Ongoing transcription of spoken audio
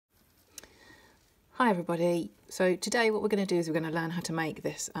Hi everybody. So today what we're going to do is we're going to learn how to make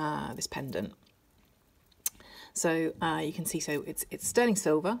this this pendant. So you can see, so it's sterling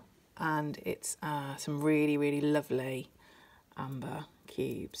silver and it's some really lovely amber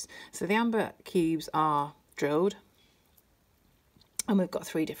cubes. So the amber cubes are drilled and we've got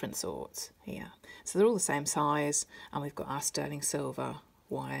 3 different sorts here. So they're all the same size and we've got our sterling silver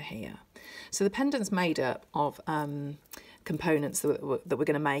wire here. So the pendant's made up of components that we're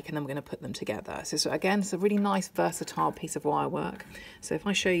going to make, and then we're going to put them together. So again, it's a really nice versatile piece of wire work. So if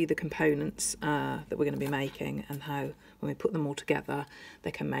I show you the components that we're going to be making and how when we put them all together they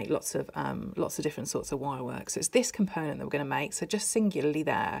can make lots of different sorts of wire work. So it's this component that we're going to make, so just singularly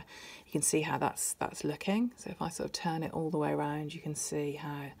there you can see how that's looking. So if I sort of turn it all the way around, you can see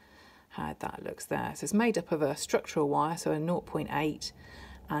how that looks there. So it's made up of a structural wire, so a 0.8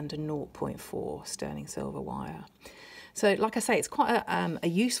 and a 0.4 sterling silver wire. So like I say, it's quite a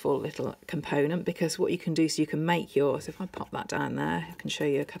useful little component, because what you can do, so you can make yours. If I pop that down there, I can show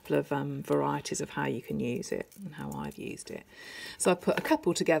you a couple of varieties of how you can use it and how I've used it. So I've put a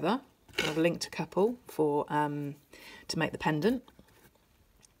couple together. I've linked a couple for to make the pendant.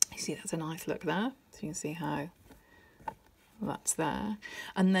 You see that's a nice look there. So you can see how that's there.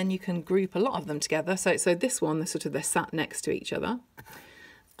 And then you can group a lot of them together. So this one, they're sat next to each other.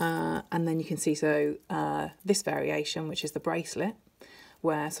 And then you can see, so this variation, which is the bracelet,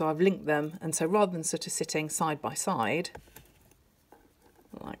 so I've linked them, and so rather than sort of sitting side by side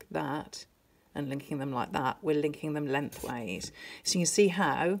like that and linking them like that, we're linking them lengthways. So you can see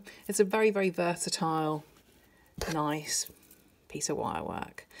how it's a very versatile, nice piece of wire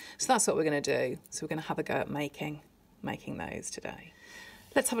work. So that's what we're going to do. So we're going to have a go at making those today.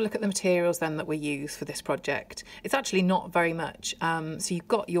 Let's have a look at the materials then that we use for this project. It's actually not very much. So you've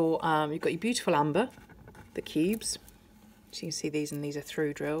got your beautiful amber, the cubes. So you can see these, and these are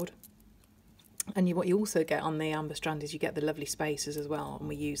through drilled. And what you also get on the amber strand is you get the lovely spacers as well, and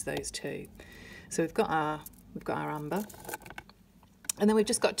we use those too. So we've got our amber, and then we've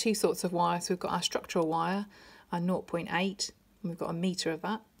just got 2 sorts of wire. So we've got our structural wire, our 0.8, and we've got 1 metre of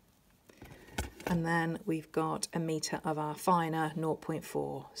that. And then we've got 1 metre of our finer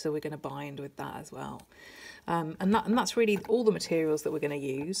 0.4, so we're going to bind with that as well. And that's really all the materials that we're going to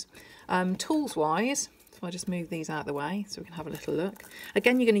use. Tools wise, so I just move these out of the way so we can have a little look.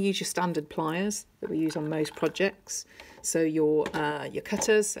 Again, you're going to use your standard pliers that we use on most projects. So your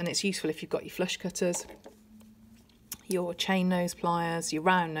cutters, and it's useful if you've got your flush cutters, your chain nose pliers, your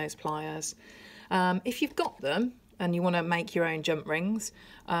round nose pliers. If you've got them and you want to make your own jump rings,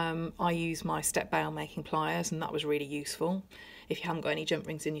 I use my step bail making pliers, and that was really useful if you haven't got any jump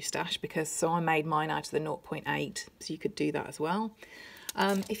rings in your stash, so I made mine out of the 0.8, so you could do that as well.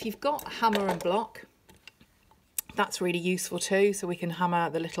 If you've got hammer and block, that's really useful too, so we can hammer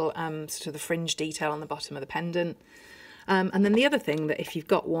the little sort of the fringe detail on the bottom of the pendant. And then the other thing that if you've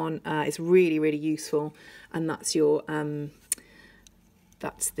got one is really useful, and that's your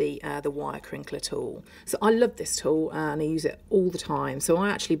that's the wire crinkler tool. So I love this tool and I use it all the time. So I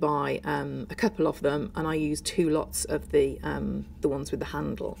actually buy a couple of them, and I use 2 lots of the ones with the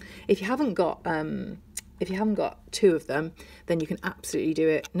handle. If you haven't got 2 of them, then you can absolutely do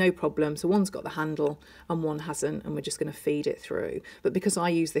it, no problem. So one's got the handle and one hasn't, and we're just going to feed it through. But because I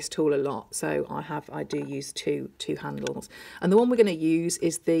use this tool a lot, so I do use two handles. And the one we're going to use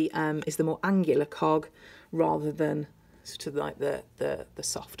is the more angular cog rather than sort of like the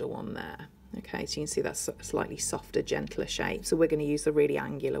softer one there. Okay, so you can see that's a slightly softer, gentler shape. So we're going to use the really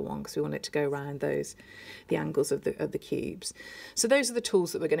angular one because we want it to go around the angles of the cubes. So those are the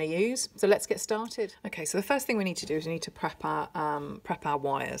tools that we're going to use. So let's get started. Okay, so the first thing we need to do is we need to prep our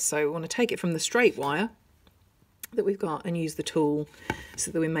wires. So we want to take it from the straight wire that we've got and use the tool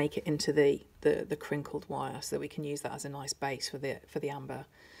so that we make it into the crinkled wire, so that we can use that as a nice base for the amber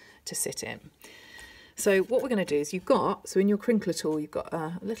to sit in. So what we're going to do is so in your crinkler tool you've got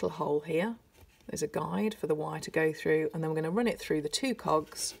a little hole here. There's a guide for the wire to go through, and then we're going to run it through the 2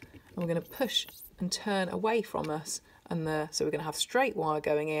 cogs, and we're going to push and turn away from us, and so we're going to have straight wire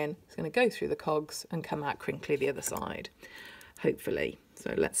going in. It's going to go through the cogs and come out crinkly the other side, hopefully.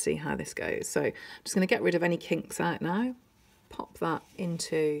 So let's see how this goes. So I'm just going to get rid of any kinks out now, pop that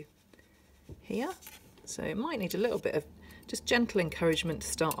into here. So it might need a little bit of just gentle encouragement to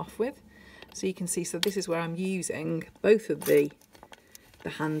start off with. So you can see, so this is where I'm using both of the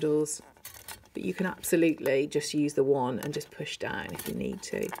handles, but you can absolutely just use the one and just push down if you need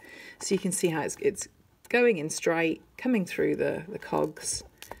to. So you can see how it's going in straight, coming through the cogs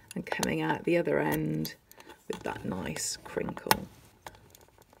and coming out the other end with that nice crinkle.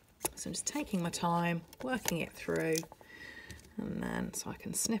 So I'm just taking my time, working it through, and then so I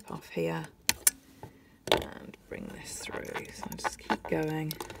can snip off here bring this through. So I'll just keep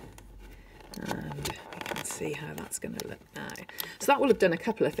going, and you can see how that's going to look now. So that will have done a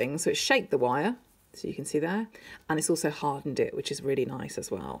couple of things. So it's shaped the wire, so you can see there, and it's also hardened it, which is really nice as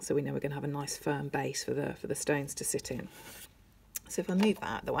well. So we know we're going to have a nice firm base for the stones to sit in. So if I move that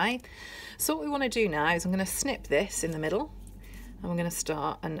out of the way, so what we want to do now is I'm going to snip this in the middle, and we're going to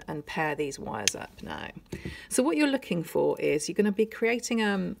start and pair these wires up now. So what you're looking for is you're going to be creating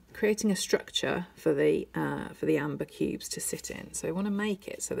a structure for the amber cubes to sit in. So we want to make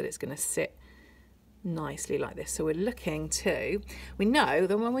it so that it's going to sit nicely like this. So we're looking to, we know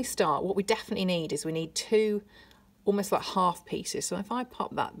that when we start, what we definitely need is we need two almost like half pieces. So if I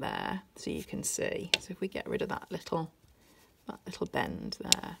pop that there so you can see, so if we get rid of that little bend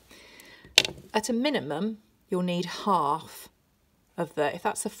there, at a minimum you'll need half of the, if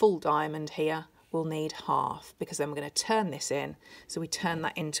that's a full diamond here, we'll need half, because then we're going to turn this in. So we turn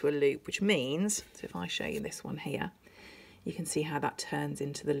that into a loop, which means, so if I show you this one here, you can see how that turns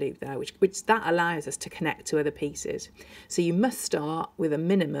into the loop there, which that allows us to connect to other pieces. So you must start with a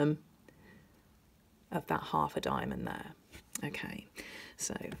minimum of that half a diamond there. Okay,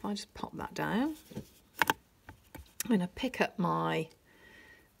 so if I just pop that down, I'm going to pick up my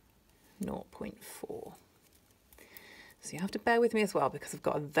 0.4. So you have to bear with me as well, because I've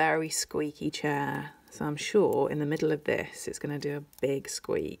got a very squeaky chair. So I'm sure in the middle of this, it's going to do a big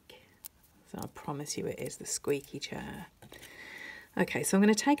squeak. So I promise you it is the squeaky chair. Okay, so I'm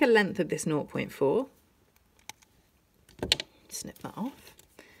going to take a length of this 0.4. Snip that off.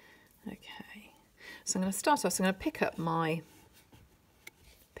 Okay, so I'm going to start off. So I'm going to pick up my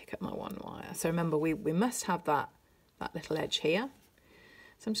one wire. So remember, we must have that little edge here.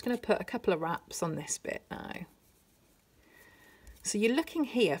 So I'm just going to put a couple of wraps on this bit now. So you're looking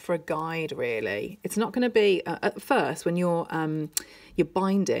here for a guide, really. It's not going to be at first when you're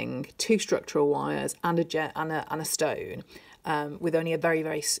binding two structural wires and a stone with only a very,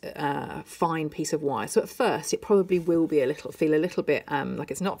 very fine piece of wire. So at first it probably will be feel a little bit like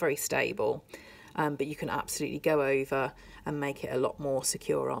it's not very stable, but you can absolutely go over and make it a lot more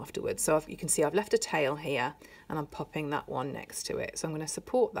secure afterwards. So you can see I've left a tail here, and I'm popping that one next to it. So I'm going to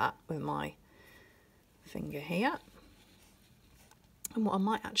support that with my finger here. And what I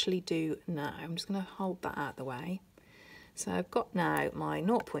might actually do now, I'm just going to hold that out of the way. So I've got now my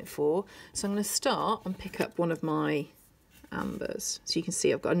 0.4. So I'm going to start and pick up one of my ambers. So you can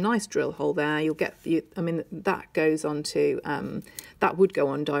see I've got a nice drill hole there. I mean, that goes on to, that would go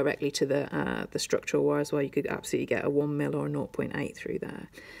on directly to the structural wire as well. You could absolutely get a 1 mil or a 0.8 through there.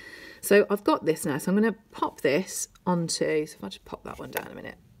 So I've got this now. So I'm going to pop this onto, so if I just pop that one down a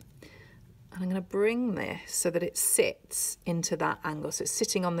minute. And I'm going to bring this so that it sits into that angle. So it's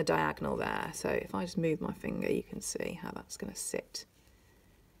sitting on the diagonal there. So if I just move my finger, you can see how that's going to sit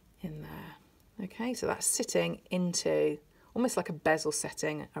in there. Okay, so that's sitting into almost like a bezel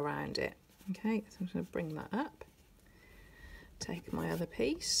setting around it. Okay, so I'm just going to bring that up. Take my other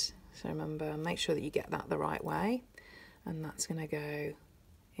piece. So remember, make sure that you get that the right way. And that's going to go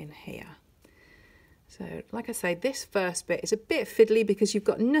in here. So, like I say, this first bit is a bit fiddly because you've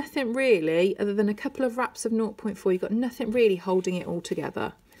got nothing really, other than a couple of wraps of 0.4, you've got nothing really holding it all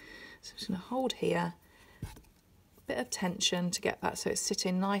together. So I'm just going to hold here, a bit of tension to get that so it's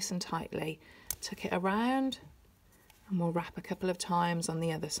sitting nice and tightly. Tuck it around, and we'll wrap a couple of times on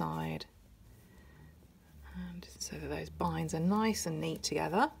the other side. And so that those binds are nice and neat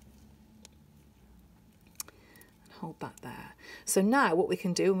together. Hold that there. So now what we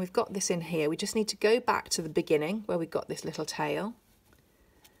can do, and we've got this in here, we just need to go back to the beginning where we've got this little tail.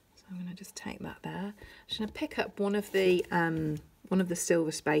 So I'm going to just take that there. I'm just going to pick up one of the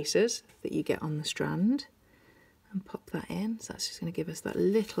silver spacers that you get on the strand and pop that in. So that's just going to give us that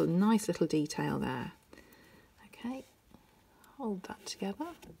nice little detail there. Okay, hold that together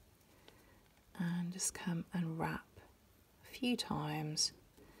and just come and wrap a few times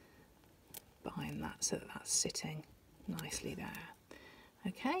behind that so that that's sitting nicely there.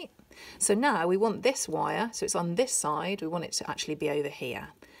 Okay, so now we want this wire, so it's on this side, we want it to actually be over here.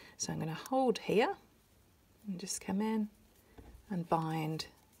 So I'm going to hold here and just come in and bind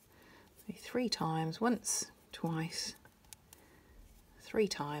 3 times, once, twice, 3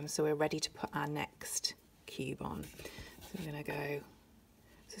 times, so we're ready to put our next cube on. So we're going to go,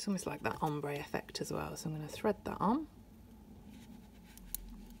 so it's almost like that ombre effect as well, so I'm going to thread that on.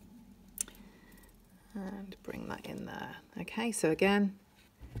 And bring that in there. Okay, so again,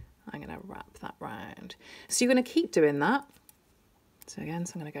 I'm going to wrap that round. So you're going to keep doing that. So again,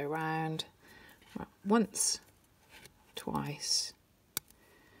 so I'm going to go round, wrap once, twice,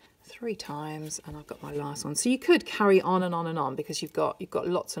 3 times, and I've got my last one. So you could carry on and on and on because you've got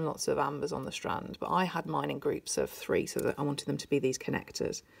lots and lots of ambers on the strand, but I had mine in groups of 3 so that I wanted them to be these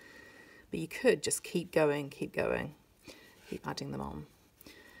connectors. But you could just keep going, keep adding them on.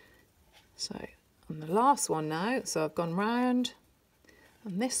 So on the last one now, so I've gone round,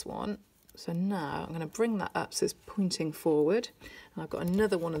 and this one, so now I'm going to bring that up so it's pointing forward, and I've got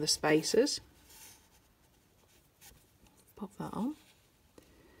another one of the spacers. Pop that on,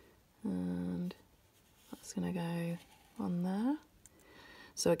 and that's going to go on there.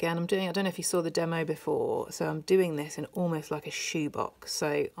 So again, I don't know if you saw the demo before, so I'm doing this in almost like a shoebox.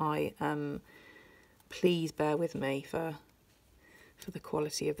 So please bear with me for the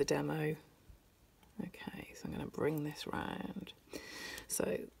quality of the demo. Okay, so I'm going to bring this round.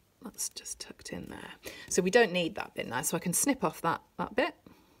 So that's just tucked in there. So we don't need that bit now, so I can snip off that bit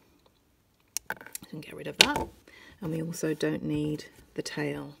and get rid of that. And we also don't need the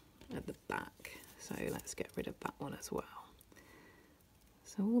tail at the back, so let's get rid of that one as well.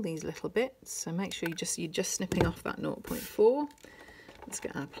 So all these little bits, so make sure you're just snipping off that 0.4. Let's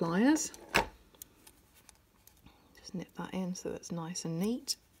get our pliers. Just nip that in so that's nice and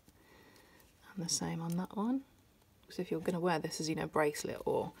neat. And the same on that one. So if you're going to wear this as, you know, bracelet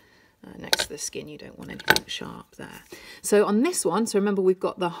or next to the skin, you don't want anything sharp there. So on this one, so remember we've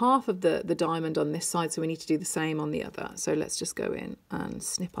got the half of the diamond on this side, so we need to do the same on the other. So let's just go in and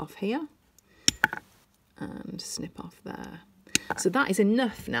snip off here and snip off there. So that is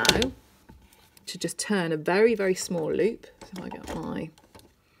enough now to just turn a very, very small loop. So I get my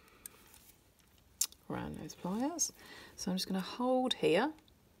round nose pliers. So I'm just going to hold here,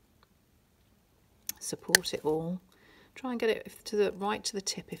 support it all, try and get it to the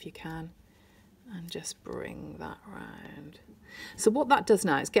tip if you can, and just bring that round. So what that does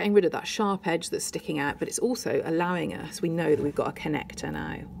now is getting rid of that sharp edge that's sticking out, but it's also allowing us, we know that we've got a connector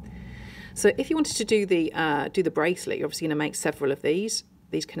now. So if you wanted to do the bracelet, you're obviously going to make several of these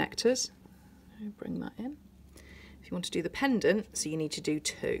connectors. Bring that in. If you want to do the pendant, so you need to do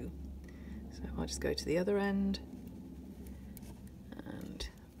 2. So I'll just go to the other end and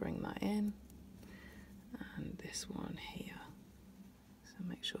bring that in, and this one here. So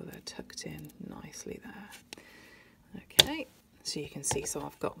make sure they're tucked in nicely there. Okay, so you can see, so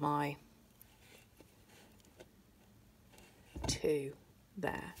I've got my 2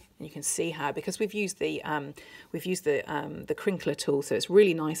 there. And you can see how, because we've used the crinkler tool, so it's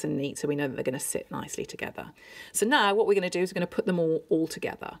really nice and neat, so we know that they're going to sit nicely together. So now what we're going to do is we're going to put them all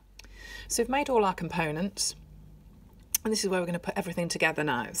together. So we've made all our components, and this is where we're going to put everything together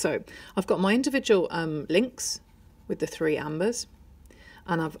now. So I've got my individual links with the 3 ambers,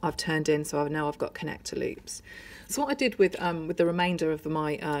 and I've turned in, so now I've got connector loops. So what I did with the remainder of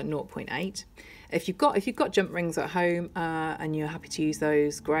my 0.8, if you've got jump rings at home and you're happy to use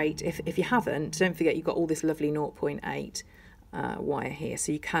those, great. If you haven't, don't forget you've got all this lovely 0.8 wire here,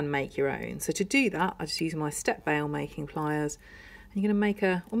 so you can make your own. So to do that, I just use my step bail making pliers, and you're going to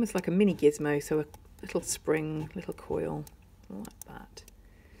make almost like a mini gizmo, so a little spring, little coil like that.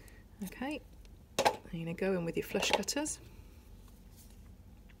 Okay, and you're going to go in with your flush cutters,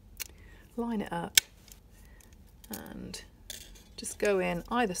 line it up, and just go in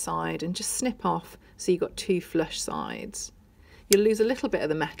either side and just snip off so you've got 2 flush sides. You'll lose a little bit of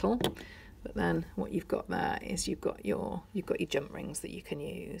the metal, but then what you've got there is you've got your jump rings that you can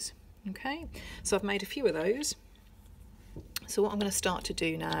use. Okay, so I've made a few of those. So what I'm going to start to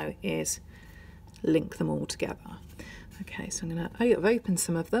do now is link them all together. Okay, so I've opened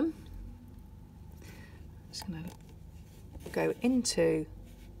some of them. I'm just going to go into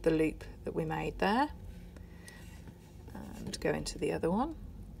the loop that we made there, and go into the other one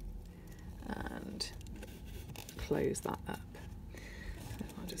and close that up. So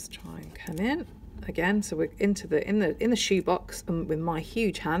I'll just try and come in again. So we're into in the shoebox with my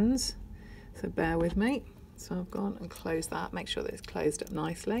huge hands. So bear with me. So I've gone and closed that. Make sure that it's closed up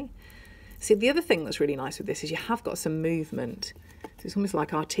nicely. See, the other thing that's really nice with this is you have got some movement. So it's almost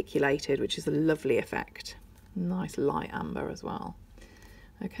like articulated, which is a lovely effect. Nice light amber as well.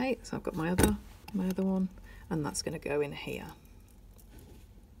 Okay, so I've got my other one, and that's going to go in here.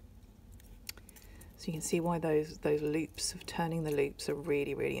 So you can see why those loops of turning the loops are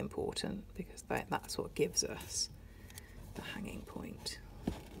really, really important, because that's what gives us the hanging point.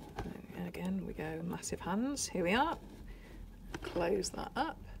 And again, we go massive hands. Here we are. Close that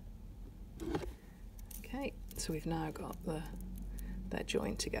up. Okay, so we've now got they're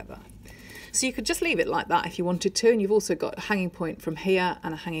joined together. So you could just leave it like that if you wanted to, and you've also got a hanging point from here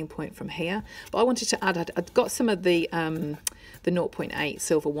and a hanging point from here. But I wanted to add, I'd got some of the 0.8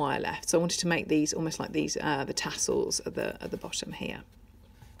 silver wire left, so I wanted to make these almost like these the tassels at the bottom here.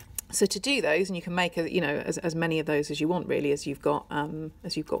 So to do those, and you can make as many of those as you want, really, as you've got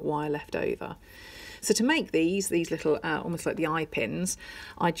wire left over. So to make these little almost like the eye pins,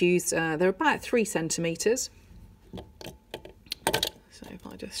 I'd use they're about 3 centimeters. So if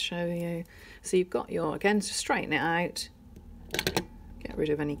I just show you, so you've got your, again, just straighten it out, get rid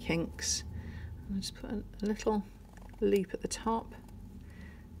of any kinks, and I'll just put a little loop at the top.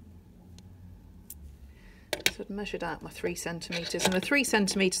 So I've measured out my 3 centimeters, and the 3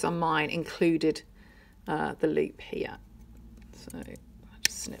 centimeters on mine included the loop here. So I'll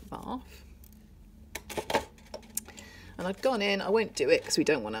just snip that off. And I've gone in, I won't do it because we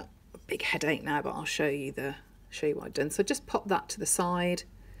don't want a big headache now, but I'll show you what I've done. So just pop that to the side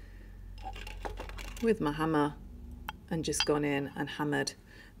with my hammer and just gone in and hammered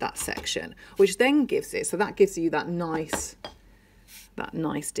that section, which then gives it, so that gives you that nice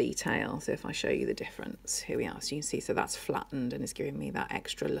detail. So if I show you the difference, here we are, so you can see, so that's flattened and it's giving me that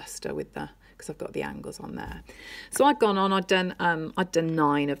extra luster with the, because I've got the angles on there. So I'd gone on, I'd done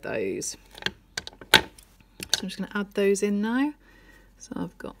 9 of those. So I'm just going to add those in now. So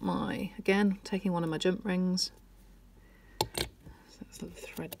I've got my, again, taking one of my jump rings. So let's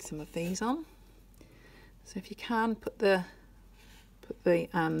thread some of these on. So if you can, put the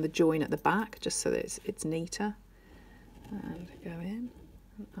join at the back just so that it's neater. And go in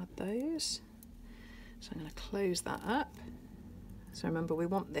and add those. So I'm going to close that up. So remember, we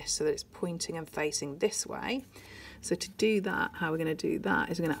want this so that it's pointing and facing this way. So to do that, how we're going to do that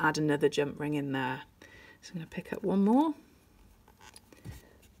is we're going to add another jump ring in there. So I'm going to pick up one more,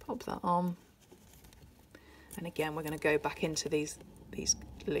 pop that on, and again we're going to go back into these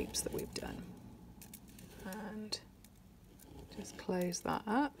loops that we've done, and just close that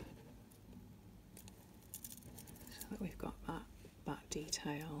up so that we've got that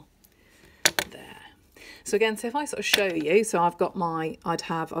detail there. So again, so if I sort of show you, so I've got my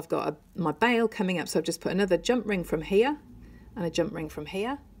bail coming up, so I've just put another jump ring from here and a jump ring from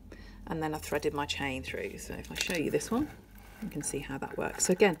here, and then I threaded my chain through. So if I show you this one, you can see how that works.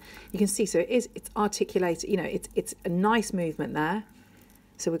 So again, you can see, so it's articulated, it's a nice movement there.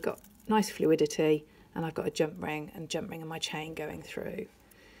 So we've got nice fluidity, and I've got a jump ring and my chain going through.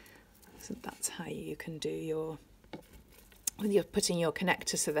 So that's how you can do when you're putting your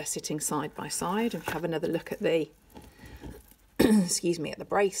connectors so they're sitting side by side. And have another look at the, excuse me, at the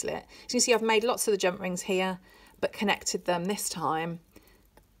bracelet. So you can see I've made lots of the jump rings here, but connected them this time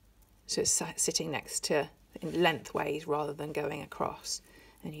so it's sitting next to in lengthways rather than going across.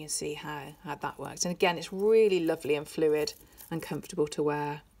 And you can see how that works. And again, it's really lovely and fluid and comfortable to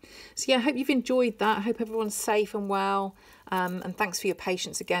wear. So yeah, I hope you've enjoyed that. I hope everyone's safe and well. And thanks for your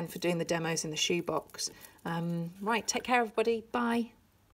patience again for doing the demos in the shoebox. Right, take care everybody. Bye.